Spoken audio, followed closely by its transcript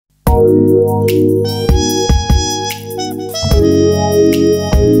I'm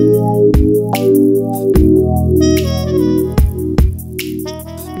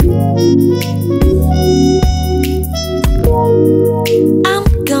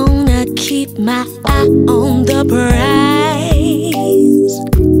gonna keep my eye on the prize.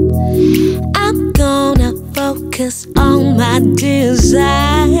 I'm gonna focus on my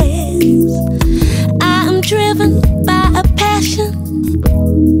desires. I'm driven by a passion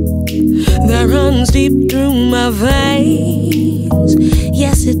that runs deep through my veins.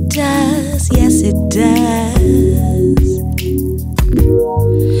 Yes, it does. Yes, it does.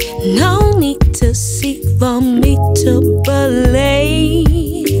 No need to seek for me to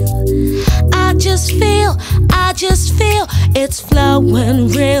believe. I just feel it's flowing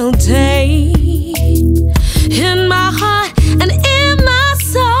real deep in my heart and in my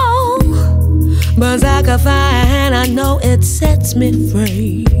soul. Burns like a fire and I know it sets me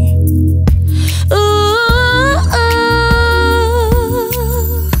free. Ooh,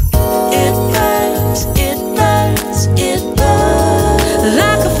 it burns, it burns, it burns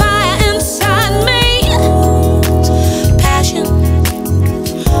like a fire inside me. Passion.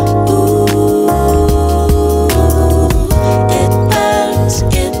 Ooh, it burns,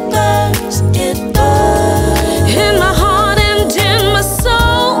 it burns, it burns in my heart and in my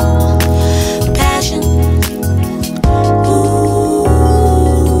soul. Passion.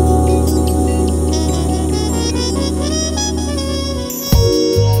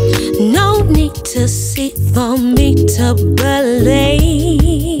 No need to seek for me to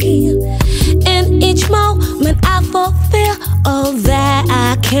believe. In each moment I fulfill all that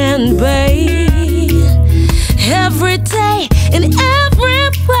I can be. Every day, in every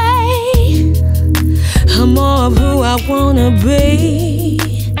way, I'm more of who I wanna be.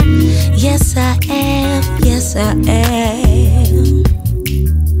 Yes, I am. Yes, I am.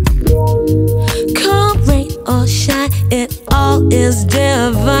 Come rain or shine, it all is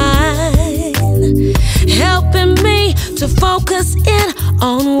divine, helping me to focus in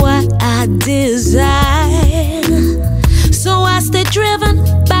on what I desire. So I stay driven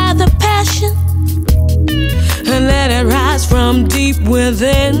by the passion and let it rise from deep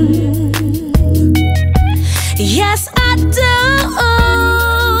within.